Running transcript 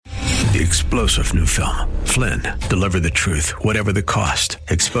The explosive new film, Flynn, deliver the truth, whatever the cost.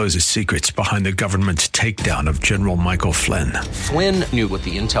 Exposes secrets behind the government's takedown of General Michael Flynn. Flynn knew what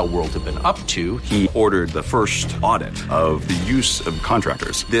the intel world had been up to. He ordered the first audit of the use of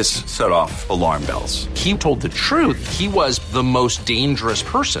contractors. This set off alarm bells. He told the truth. He was the most dangerous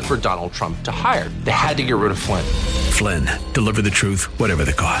person for Donald Trump to hire. They had to get rid of Flynn. Flynn, deliver the truth, whatever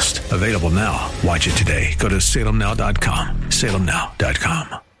the cost. Available now. Watch it today. Go to salemnow.com.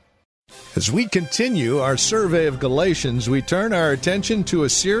 salemnow.com. As we continue our survey of Galatians, we turn our attention to a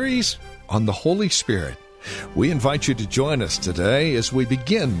series on the Holy Spirit. We invite you to join us today as we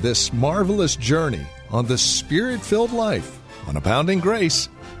begin this marvelous journey on the Spirit-filled life on Abounding Grace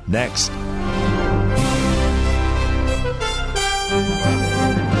next.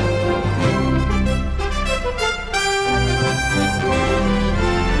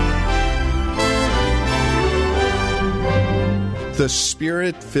 The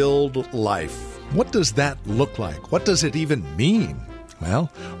Spirit-filled life. What does that look like? What does it even mean?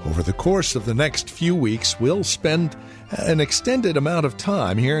 Well, over the course of the next few weeks, we'll spend an extended amount of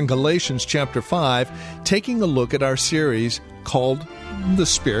time here in Galatians chapter 5 taking a look at our series called The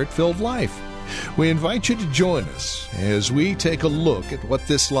Spirit-Filled Life. We invite you to join us as we take a look at what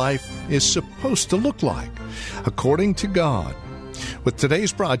this life is supposed to look like according to God. With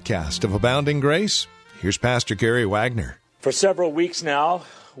today's broadcast of Abounding Grace, here's Pastor Gary Wagner. For several weeks now,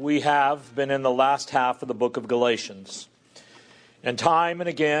 we have been in the last half of the book of Galatians. And time and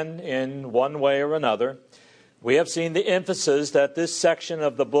again, in one way or another, we have seen the emphasis that this section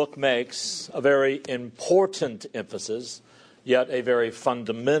of the book makes, a very important emphasis, yet a very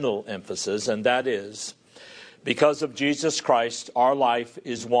fundamental emphasis, and that is, because of Jesus Christ, our life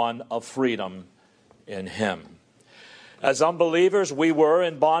is one of freedom in Him. As unbelievers, we were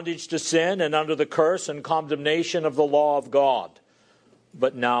in bondage to sin and under the curse and condemnation of the law of God.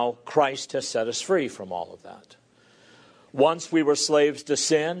 But now Christ has set us free from all of that. Once we were slaves to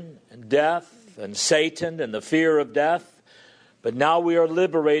sin and death and Satan and the fear of death, but now we are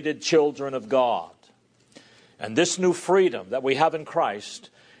liberated children of God. And this new freedom that we have in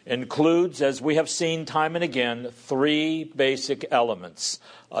Christ includes, as we have seen time and again, three basic elements: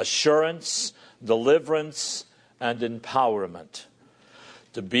 assurance, deliverance, and empowerment.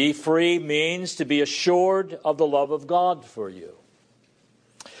 To be free means to be assured of the love of God for you.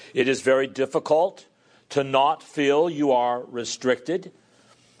 It is very difficult to not feel you are restricted.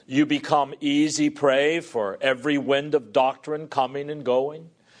 You become easy prey for every wind of doctrine coming and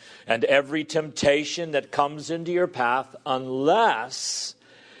going, and every temptation that comes into your path, unless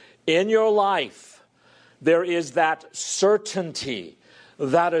in your life there is that certainty,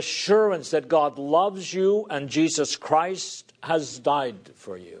 that assurance that God loves you and Jesus Christ has died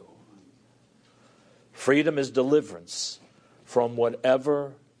for you. Freedom is deliverance from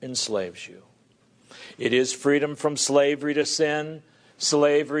whatever enslaves you. It is freedom from slavery to sin,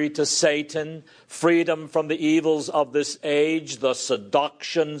 slavery to Satan, freedom from the evils of this age, the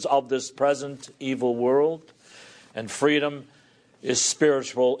seductions of this present evil world, and freedom is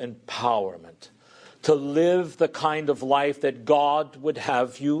spiritual empowerment. To live the kind of life that God would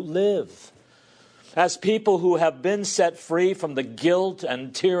have you live. As people who have been set free from the guilt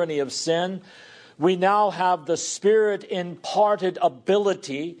and tyranny of sin, we now have the Spirit-imparted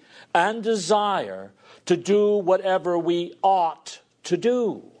ability and desire to do whatever we ought to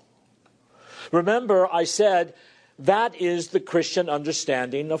do. Remember, I said that is the Christian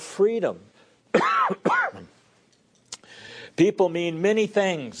understanding of freedom. People mean many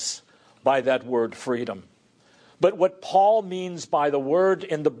things by that word freedom. But what Paul means by the word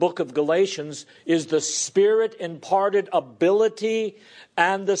in the book of Galatians is the Spirit-imparted ability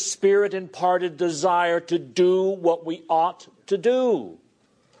and the Spirit-imparted desire to do what we ought to do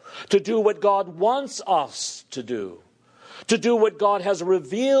what God wants us to do what God has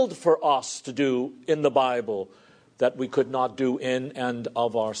revealed for us to do in the Bible that we could not do in and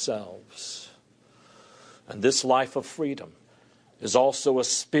of ourselves. And this life of freedom is also a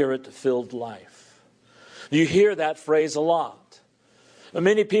Spirit-filled life. You hear that phrase a lot.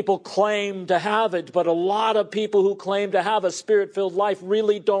 Many people claim to have it, but a lot of people who claim to have a Spirit-filled life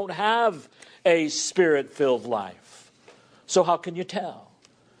really don't have a Spirit-filled life. So how can you tell?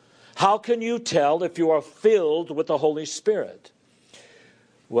 How can you tell if you are filled with the Holy Spirit?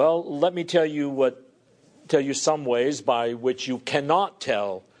 Well, let me tell you some ways by which you cannot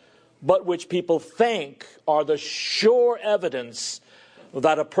tell, but which people think are the sure evidence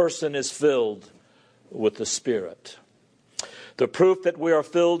that a person is filled with the Spirit. The proof that we are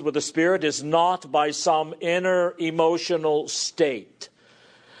filled with the Spirit is not by some inner emotional state.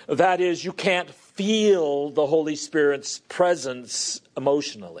 That is, you can't feel the Holy Spirit's presence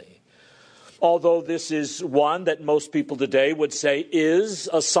emotionally. although this is one that most people today would say is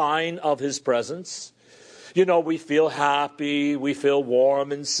a sign of His presence. You know, we feel happy, we feel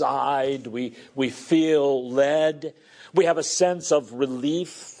warm inside, we feel led, we have a sense of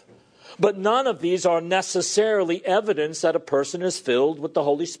relief. But none of these are necessarily evidence that a person is filled with the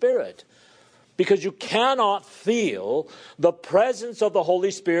Holy Spirit. Because you cannot feel the presence of the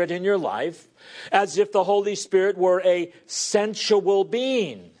Holy Spirit in your life as if the Holy Spirit were a sensual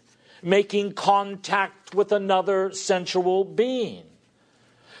being, making contact with another sensual being.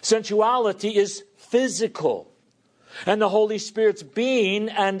 Sensuality is physical. And the Holy Spirit's being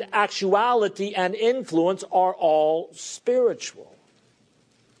and actuality and influence are all spiritual.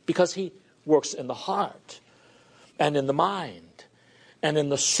 Because He works in the heart and in the mind and in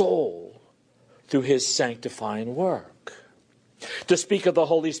the soul through His sanctifying work. To speak of the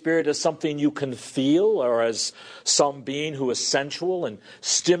Holy Spirit as something you can feel or as some being who is sensual and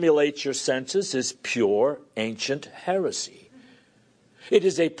stimulates your senses is pure ancient heresy. It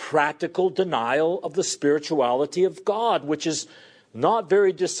is a practical denial of the spirituality of God, which is not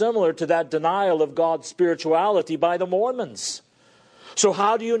very dissimilar to that denial of God's spirituality by the Mormons. So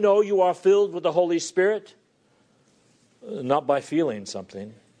how do you know you are filled with the Holy Spirit? Not by feeling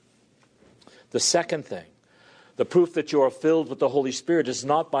something. The second thing, the proof that you are filled with the Holy Spirit is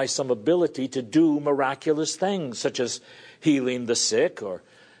not by some ability to do miraculous things, such as healing the sick or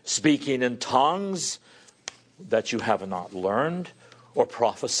speaking in tongues that you have not learned, or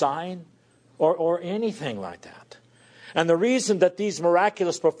prophesying, or anything like that. And the reason that these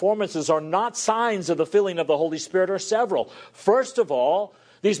miraculous performances are not signs of the filling of the Holy Spirit are several. First of all,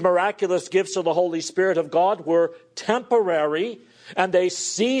 these miraculous gifts of the Holy Spirit of God were temporary, and they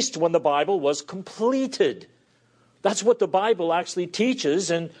ceased when the Bible was completed. That's what the Bible actually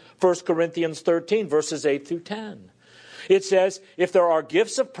teaches in 1 Corinthians 13, verses 8 through 10. It says, if there are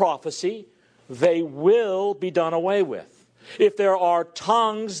gifts of prophecy, they will be done away with. If there are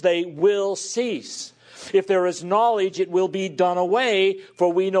tongues, they will cease. If there is knowledge, it will be done away,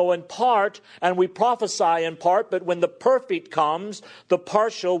 for we know in part, and we prophesy in part, but when the perfect comes, the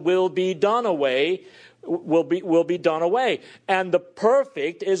partial will be done away, will be done away. And the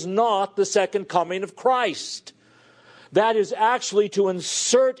perfect is not the second coming of Christ. That is actually to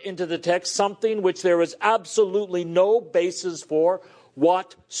insert into the text something which there is absolutely no basis for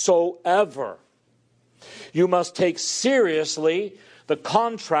whatsoever. You must take seriously the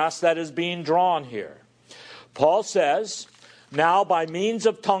contrast that is being drawn here. Paul says, now by means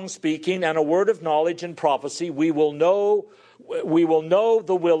of tongue speaking and a word of knowledge and prophecy, we will know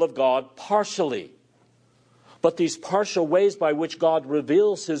the will of God partially. But these partial ways by which God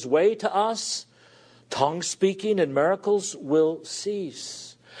reveals His way to us, tongue speaking and miracles, will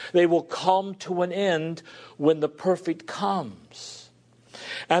cease. They will come to an end when the perfect comes.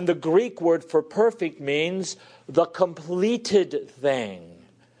 And the Greek word for perfect means the completed thing.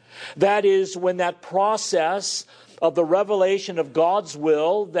 That is, when that process of the revelation of God's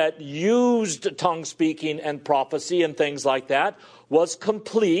will that used tongue speaking and prophecy and things like that was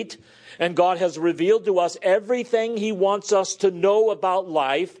complete, and God has revealed to us everything He wants us to know about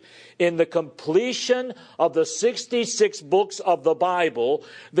life in the completion of the 66 books of the Bible,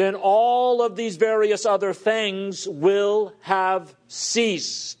 then all of these various other things will have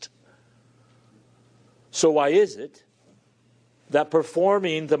ceased. So why is it that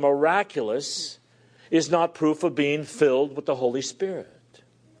performing the miraculous is not proof of being filled with the Holy Spirit?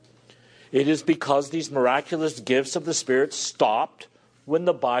 It is because these miraculous gifts of the Spirit stopped when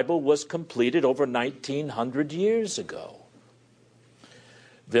the Bible was completed over 1900 years ago.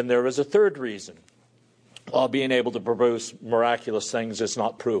 Then there is a third reason. While being able to produce miraculous things is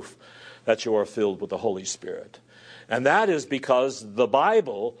not proof that you are filled with the Holy Spirit. And that is because the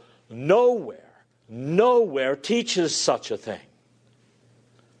Bible nowhere teaches such a thing.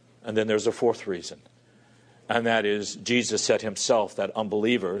 And then there's a fourth reason. And that is Jesus said Himself that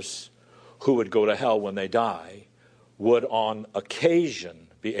unbelievers who would go to hell when they die would on occasion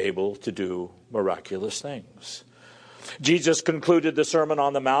be able to do miraculous things. Jesus concluded the Sermon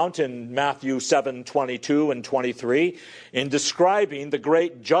on the Mount in Matthew 7:22 and 23 in describing the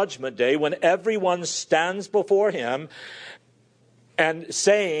great judgment day when everyone stands before Him and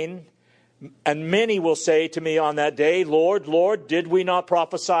saying, and many will say to me on that day, Lord, Lord, did we not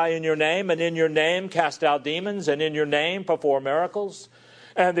prophesy in your name, and in your name cast out demons, and in your name perform miracles?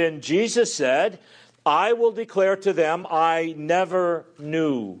 And then Jesus said, I will declare to them, I never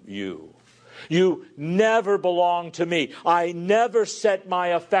knew you. You never belonged to me. I never set my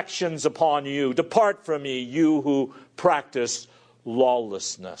affections upon you. Depart from me, you who practice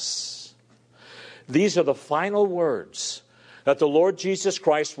lawlessness. These are the final words that the Lord Jesus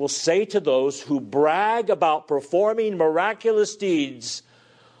Christ will say to those who brag about performing miraculous deeds,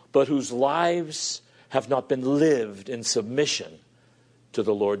 but whose lives have not been lived in submission to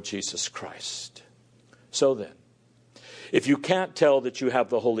the Lord Jesus Christ. So then, if you can't tell that you have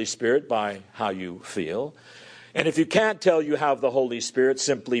the Holy Spirit by how you feel, and if you can't tell you have the Holy Spirit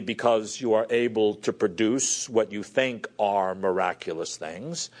simply because you are able to produce what you think are miraculous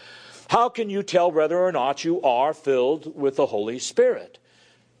things, how can you tell whether or not you are filled with the Holy Spirit?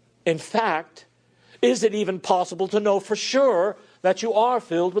 In fact, is it even possible to know for sure that you are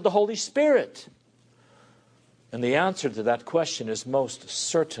filled with the Holy Spirit? And the answer to that question is most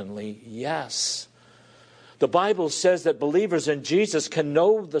certainly yes. The Bible says that believers in Jesus can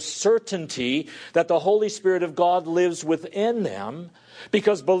know the certainty that the Holy Spirit of God lives within them,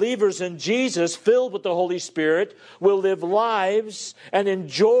 because believers in Jesus, filled with the Holy Spirit, will live lives and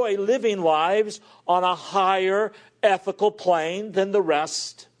enjoy living lives on a higher ethical plane than the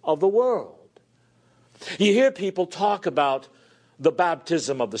rest of the world. You hear people talk about the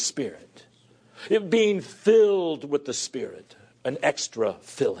baptism of the Spirit, it being filled with the Spirit, an extra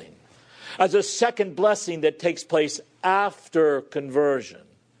filling, as a second blessing that takes place after conversion,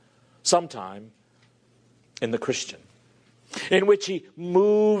 sometime in the Christian, in which he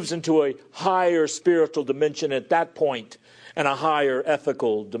moves into a higher spiritual dimension at that point and a higher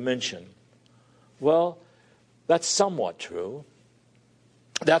ethical dimension. Well, that's somewhat true.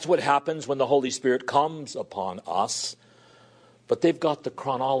 That's what happens when the Holy Spirit comes upon us, but they've got the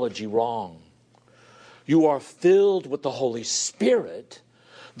chronology wrong. You are filled with the Holy Spirit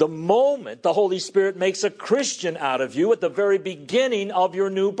the moment the Holy Spirit makes a Christian out of you at the very beginning of your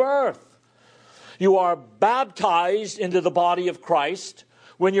new birth. You are baptized into the body of Christ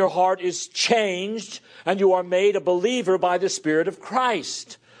when your heart is changed and you are made a believer by the Spirit of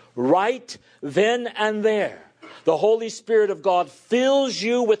Christ. Right then and there, the Holy Spirit of God fills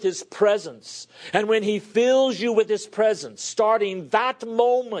you with His presence. And when He fills you with His presence, starting that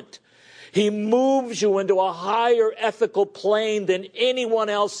moment, He moves you into a higher ethical plane than anyone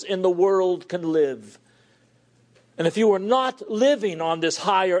else in the world can live. And if you are not living on this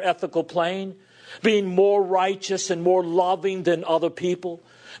higher ethical plane, being more righteous and more loving than other people,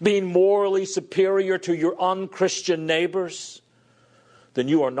 being morally superior to your unchristian neighbors, then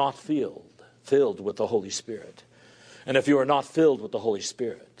you are not filled with the Holy Spirit. And if you are not filled with the Holy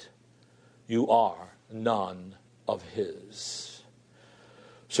Spirit, you are none of His.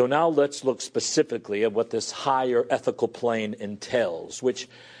 So now let's look specifically at what this higher ethical plane entails, which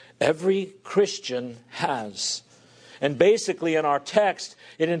every Christian has. And basically in our text,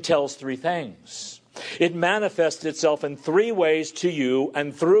 it entails three things. It manifests itself in three ways to you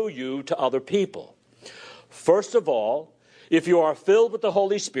and through you to other people. First of all, if you are filled with the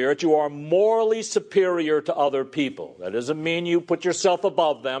Holy Spirit, you are morally superior to other people. That doesn't mean you put yourself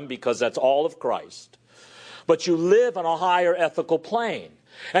above them, because that's all of Christ. But you live on a higher ethical plane.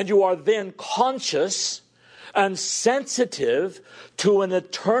 And you are then conscious and sensitive to an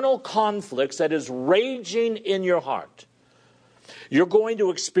eternal conflict that is raging in your heart. You're going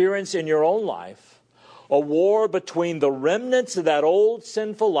to experience in your own life a war between the remnants of that old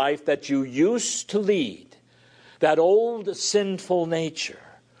sinful life that you used to lead, that old sinful nature,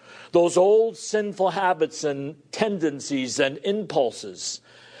 those old sinful habits and tendencies and impulses,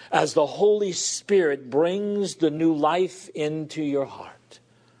 as the Holy Spirit brings the new life into your heart.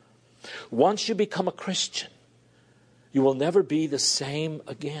 Once you become a Christian, you will never be the same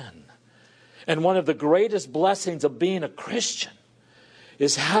again. And one of the greatest blessings of being a Christian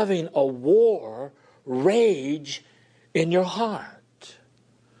is having a war rage in your heart.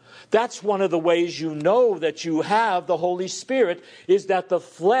 That's one of the ways you know that you have the Holy Spirit, is that the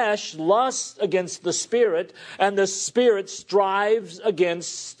flesh lusts against the Spirit and the Spirit strives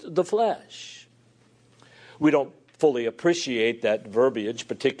against the flesh. We don't fully appreciate that verbiage,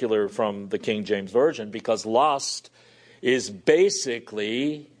 particular from the King James Version, because lust is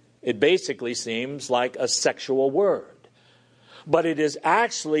basically seems like a sexual word. But it is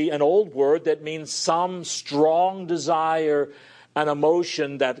actually an old word that means some strong desire and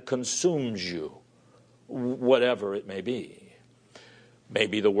emotion that consumes you, whatever it may be.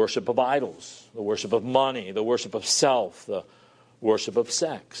 Maybe the worship of idols, the worship of money, the worship of self, the worship of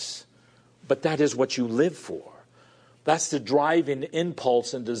sex. But that is what you live for. That's the driving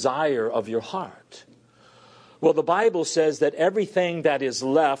impulse and desire of your heart. Well, the Bible says that everything that is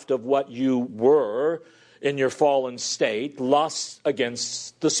left of what you were in your fallen state lusts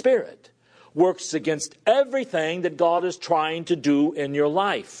against the Spirit, works against everything that God is trying to do in your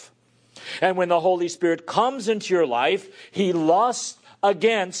life. And when the Holy Spirit comes into your life, He lusts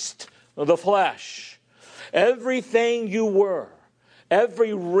against the flesh. Everything you were,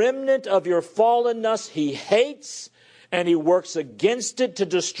 every remnant of your fallenness, he hates, and he works against it to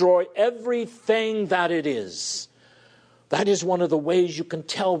destroy everything that it is. That is one of the ways you can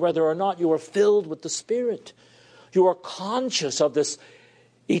tell whether or not you are filled with the Spirit. You are conscious of this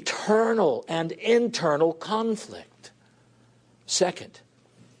eternal and internal conflict. Second,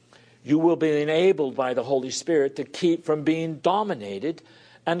 you will be enabled by the Holy Spirit to keep from being dominated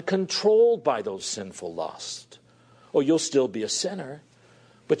and controlled by those sinful lusts. Or you'll still be a sinner,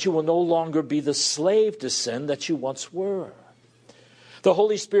 but you will no longer be the slave to sin that you once were. The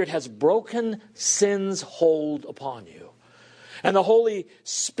Holy Spirit has broken sin's hold upon you. And the Holy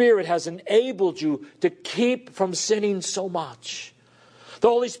Spirit has enabled you to keep from sinning so much. The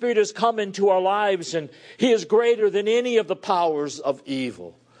Holy Spirit has come into our lives, and he is greater than any of the powers of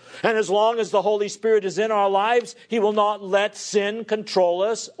evil. And as long as the Holy Spirit is in our lives, he will not let sin control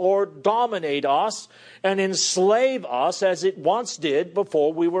us or dominate us and enslave us as it once did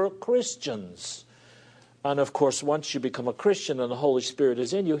before we were Christians. And of course, once you become a Christian and the Holy Spirit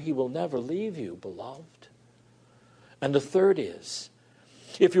is in you, he will never leave you, beloved. And the third is,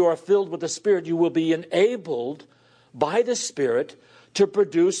 if you are filled with the Spirit, you will be enabled by the Spirit to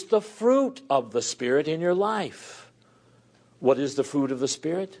produce the fruit of the Spirit in your life. What is the fruit of the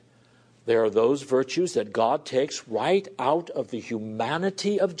Spirit? There are those virtues that God takes right out of the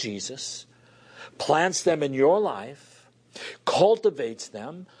humanity of Jesus, plants them in your life, cultivates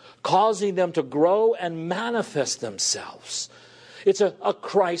them, causing them to grow and manifest themselves. It's a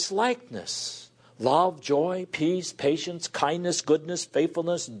Christ-likeness. Love, joy, peace, patience, kindness, goodness,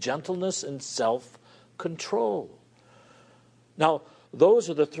 faithfulness, gentleness, and self-control. Now, those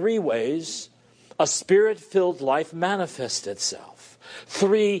are the three ways a Spirit-filled life manifests itself.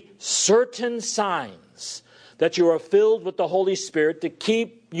 Three certain signs that you are filled with the Holy Spirit to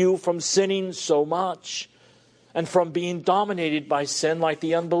keep you from sinning so much and from being dominated by sin like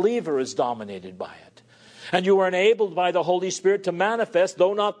the unbeliever is dominated by it. And you are enabled by the Holy Spirit to manifest,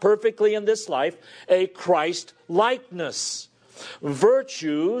 though not perfectly in this life, a Christ-likeness.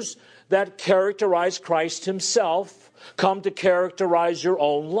 Virtues that characterize Christ himself come to characterize your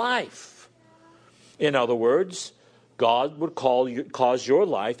own life. In other words, God would cause your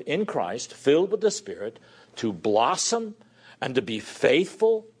life in Christ, filled with the Spirit, to blossom and to be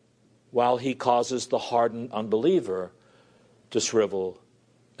faithful, while he causes the hardened unbeliever to shrivel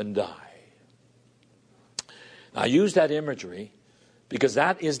and die. I use that imagery because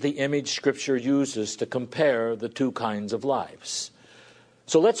that is the image Scripture uses to compare the two kinds of lives.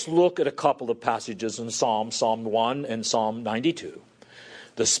 So let's look at a couple of passages in Psalm 1 and Psalm 92.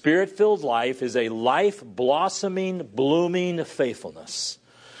 The Spirit-filled life is a life blossoming, blooming faithfulness.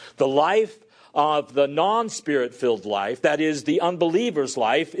 The life of the non-Spirit-filled life, that is the unbeliever's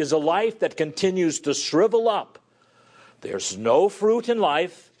life, is a life that continues to shrivel up. There's no fruit in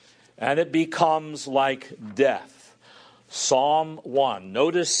life, and it becomes like death. Psalm 1.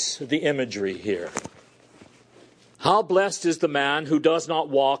 Notice the imagery here. How blessed is the man who does not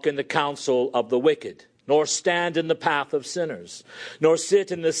walk in the counsel of the wicked, nor stand in the path of sinners, nor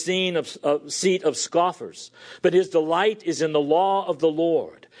sit in the seat of scoffers. But his delight is in the law of the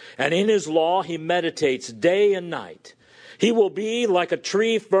Lord, and in his law he meditates day and night. He will be like a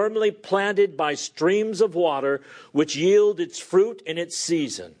tree firmly planted by streams of water, which yield its fruit in its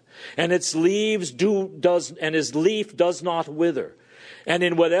season. And its leaves and his leaf does not wither. And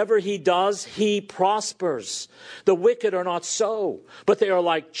in whatever he does, he prospers. The wicked are not so, but they are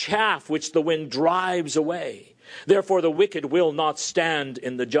like chaff which the wind drives away. Therefore the wicked will not stand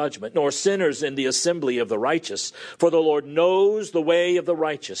in the judgment, nor sinners in the assembly of the righteous. For the Lord knows the way of the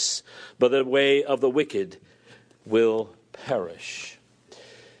righteous, but the way of the wicked will perish.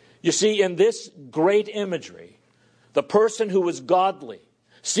 You see, in this great imagery, the person who is godly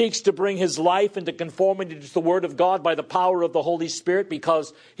seeks to bring his life into conformity to the Word of God by the power of the Holy Spirit,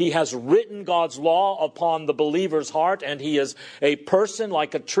 because he has written God's law upon the believer's heart, and he is a person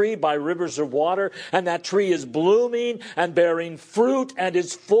like a tree by rivers of water, and that tree is blooming and bearing fruit and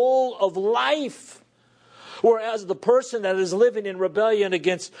is full of life. Whereas the person that is living in rebellion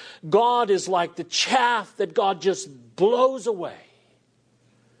against God is like the chaff that God just blows away.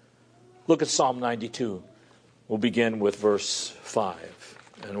 Look at Psalm 92. We'll begin with verse 5.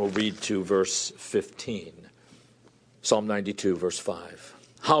 And we'll read to verse 15. Psalm 92, verse 5.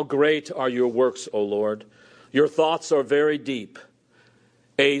 How great are your works, O Lord! Your thoughts are very deep.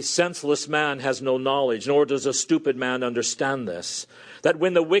 A senseless man has no knowledge, nor does a stupid man understand this, that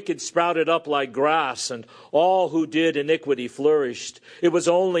when the wicked sprouted up like grass, and all who did iniquity flourished, it was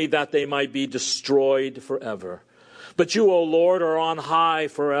only that they might be destroyed forever. But you, O Lord, are on high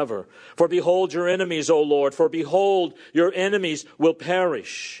forever. For behold your enemies, O Lord, for behold your enemies will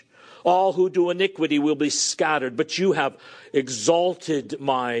perish. All who do iniquity will be scattered, but you have exalted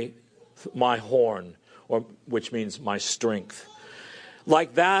my horn, which means my strength.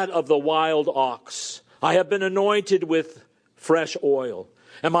 Like that of the wild ox, I have been anointed with fresh oil,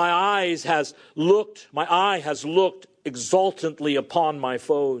 and my eye has looked exultantly upon my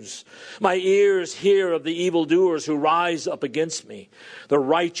foes. My ears hear of the evildoers who rise up against me. The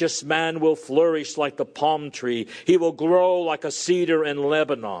righteous man will flourish like the palm tree. He will grow like a cedar in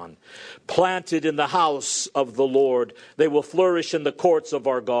Lebanon. Planted in the house of the Lord, they will flourish in the courts of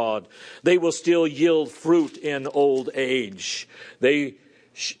our God. They will still yield fruit in old age. They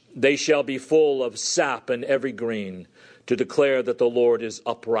shall be full of sap and every green, to declare that the Lord is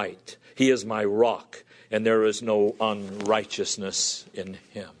upright. He is my rock, and there is no unrighteousness in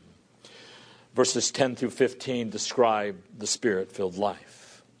him. Verses 10 through 15 describe the Spirit-filled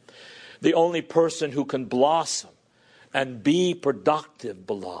life. The only person who can blossom and be productive,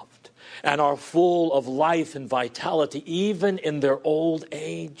 beloved, and are full of life and vitality, even in their old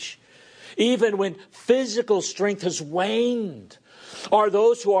age, even when physical strength has waned, are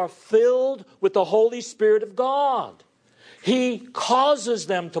those who are filled with the Holy Spirit of God. He causes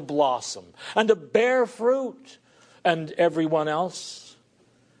them to blossom and to bear fruit. And everyone else,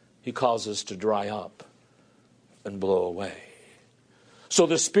 he causes to dry up and blow away. So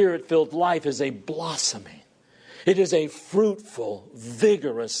the Spirit-filled life is a blossoming. It is a fruitful,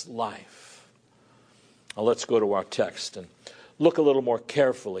 vigorous life. Now let's go to our text and look a little more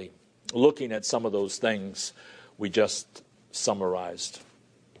carefully, looking at some of those things we just summarized.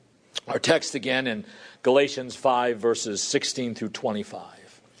 Our text again in Galatians 5, verses 16 through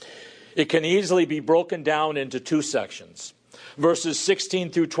 25. It can easily be broken down into two sections. Verses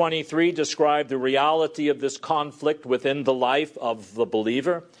 16 through 23 describe the reality of this conflict within the life of the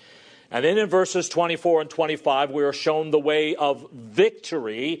believer. And then in verses 24 and 25, we are shown the way of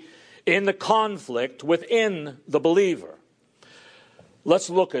victory in the conflict within the believer. Let's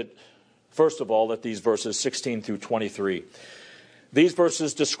look at, first of all, at these verses 16 through 23. These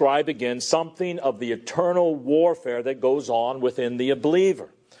verses describe again something of the eternal warfare that goes on within the believer.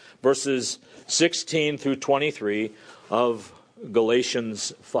 Verses 16 through 23 of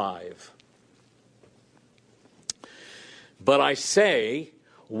Galatians 5. But I say,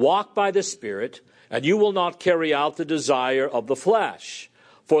 walk by the Spirit, and you will not carry out the desire of the flesh.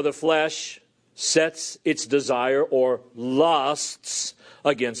 For the flesh sets its desire or lusts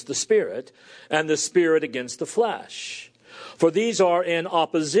against the Spirit, and the Spirit against the flesh. For these are in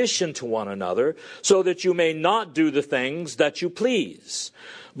opposition to one another, so that you may not do the things that you please.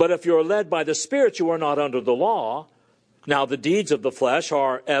 But if you are led by the Spirit, you are not under the law. Now the deeds of the flesh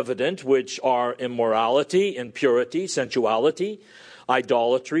are evident, which are immorality, impurity, sensuality,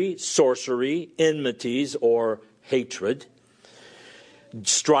 idolatry, sorcery, enmities or hatred,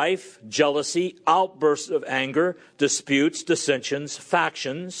 strife, jealousy, outbursts of anger, disputes, dissensions,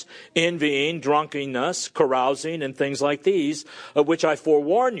 factions, envying, drunkenness, carousing, and things like these, of which I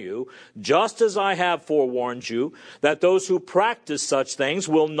forewarn you, just as I have forewarned you, that those who practice such things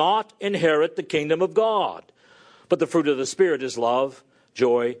will not inherit the kingdom of God. But the fruit of the Spirit is love,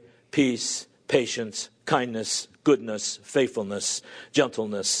 joy, peace, patience, kindness, goodness, faithfulness,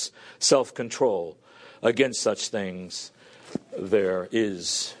 gentleness, self-control. Against such things there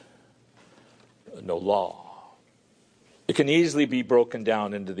is no law. It can easily be broken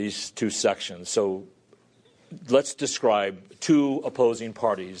down into these two sections. So let's describe two opposing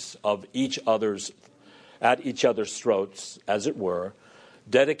parties of at each other's throats, as it were,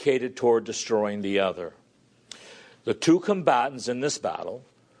 dedicated toward destroying the other. The two combatants in this battle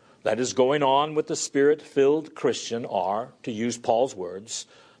that is going on with the Spirit-filled Christian are, to use Paul's words,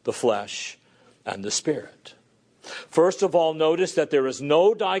 the flesh and the Spirit. First of all, notice that there is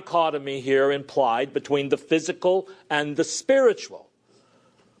no dichotomy here implied between the physical and the spiritual,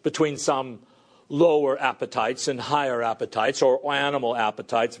 between some lower appetites and higher appetites, or animal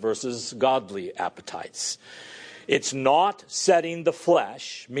appetites versus godly appetites. It's not setting the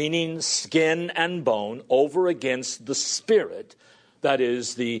flesh, meaning skin and bone, over against the spirit, that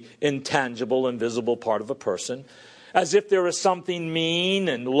is the intangible, invisible part of a person, as if there is something mean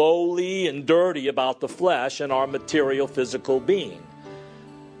and lowly and dirty about the flesh and our material physical being,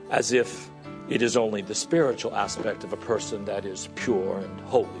 as if it is only the spiritual aspect of a person that is pure and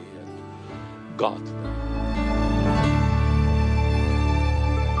holy and godly.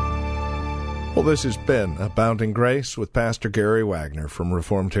 Well, this has been Abounding Grace with Pastor Gary Wagner from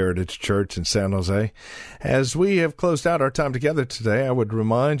Reformed Heritage Church in San Jose. As we have closed out our time together today, I would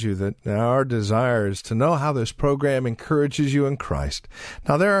remind you that our desire is to know how this program encourages you in Christ.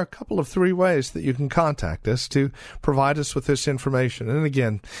 Now, there are a couple of 3 ways that you can contact us to provide us with this information. And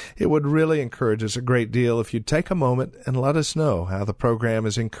again, it would really encourage us a great deal if you'd take a moment and let us know how the program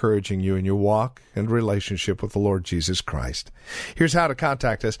is encouraging you in your walk and relationship with the Lord Jesus Christ. Here's how to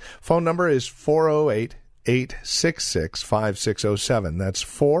contact us. Phone number is 408-866-5607. That's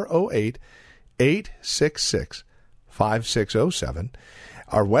 408-866-5607.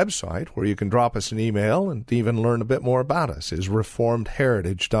 Our website, where you can drop us an email and even learn a bit more about us, is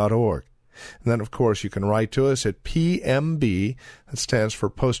reformedheritage.org. And then, of course, you can write to us at PMB, that stands for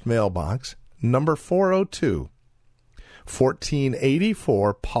Post Mailbox, number 402,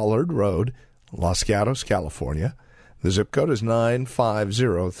 1484 Pollard Road, Los Gatos, California. The zip code is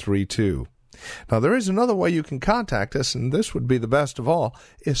 95032. Now, there is another way you can contact us, and this would be the best of all,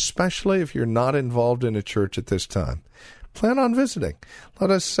 especially if you're not involved in a church at this time. Plan on visiting.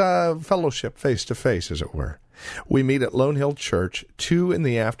 Let us fellowship face-to-face, as it were. We meet at Lone Hill Church, 2 in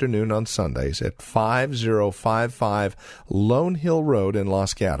the afternoon on Sundays at 5055 Lone Hill Road in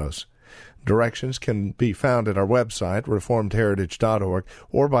Los Gatos. Directions can be found at our website, reformedheritage.org,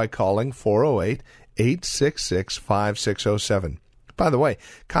 or by calling 408-866-5607. By the way,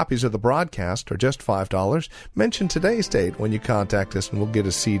 copies of the broadcast are just $5. Mention today's date when you contact us, and we'll get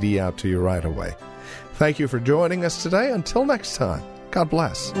a CD out to you right away. Thank you for joining us today. Until next time, God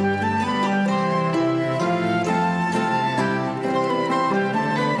bless.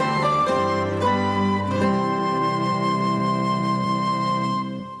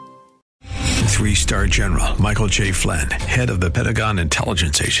 3-star General Michael J. Flynn, head of the Pentagon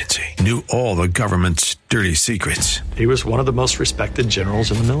Intelligence Agency, knew all the government's dirty secrets. He was one of the most respected generals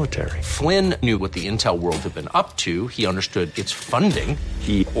in the military. Flynn knew what the intel world had been up to. He understood its funding.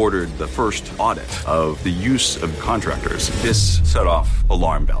 He ordered the first audit of the use of contractors. This set off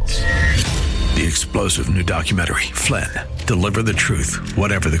alarm bells. The explosive new documentary, Flynn, Deliver the Truth,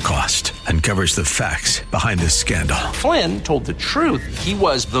 Whatever the Cost, uncovers the facts behind this scandal. Flynn told the truth. He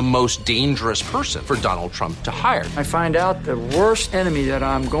was the most dangerous person for Donald Trump to hire. I find out the worst enemy that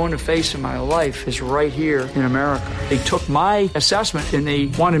I'm going to face in my life is right here in America. They took my assessment and they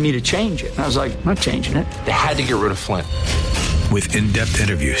wanted me to change it. And I was like, I'm not changing it. They had to get rid of Flynn. With in-depth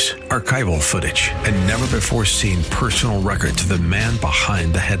interviews, archival footage, and never-before-seen personal records of the man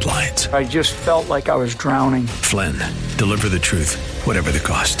behind the headlines. I just felt like I was drowning. Flynn, Deliver the Truth, Whatever the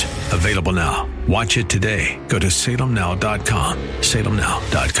Cost. Available now. Watch it today. Go to salemnow.com.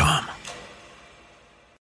 salemnow.com.